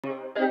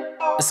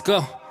Let's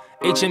go.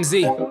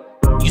 HMZ.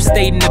 You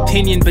state an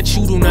opinion, but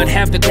you do not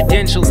have the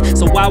credentials.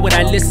 So why would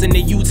I listen to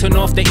you? Turn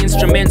off the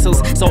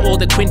instrumentals. So all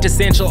the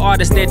quintessential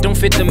artists that don't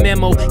fit the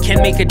memo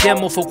can make a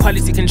demo for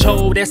quality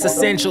control, that's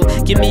essential.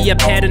 Give me a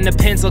pad and a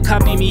pencil,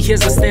 copy me,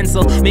 here's a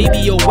stencil. Maybe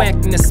your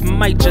whackness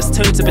might just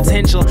turn to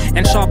potential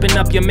and sharpen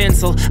up your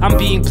mental. I'm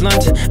being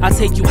blunt, I'll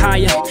take you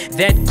higher.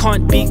 That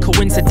can't be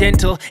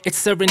coincidental, it's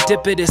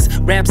serendipitous.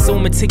 Rap so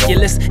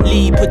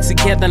meticulously put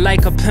together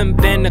like a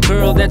pimp and a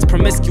girl that's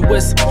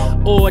promiscuous.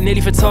 Or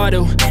Nelly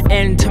Furtado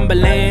and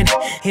Timberland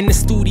in the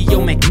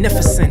studio,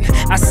 magnificent.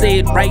 I say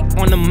it right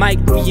on the mic,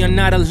 we are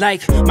not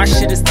alike. My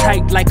shit is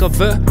tight like a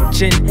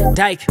virgin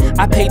dike.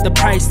 I paid the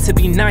price to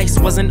be nice,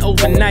 wasn't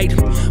overnight.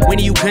 When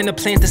are you gonna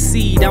plant the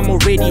seed? I'm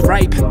already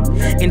ripe,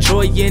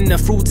 enjoying the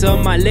fruits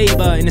of my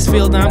labor. In this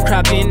field I'm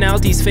cropping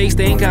out these fakes,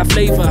 they ain't got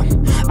flavor.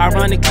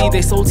 Ironically,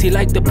 they salty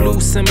like the blue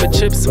Simba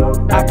chips.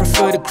 I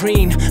prefer the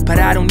green, but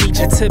I don't need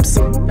your tips.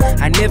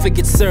 I never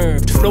get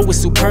served, flow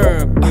is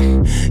superb.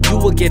 You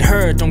will get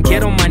hurt, don't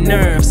get on my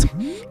nerves.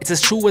 It's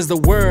as true as the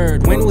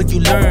word, when will you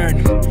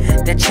learn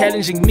that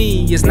challenging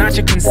me is not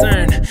your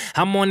concern?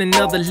 I'm on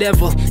another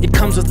level, it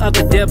comes with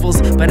other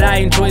devils, but I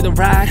enjoy the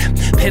ride,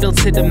 pedal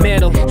to the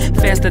metal.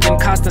 Faster than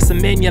Costa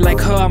Semenya, like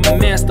her I'm a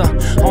master.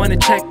 On the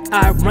track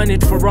I run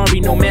it, Ferrari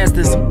no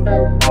masters.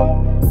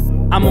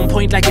 I'm on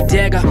point like a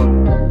dagger,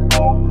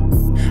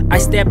 I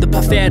stab the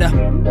perfetta.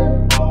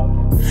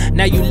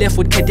 Now you left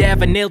with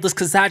cadaver, nailed us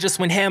cause I just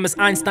went ham as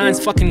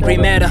Einstein's fucking grey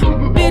matter.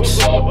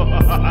 Bitch.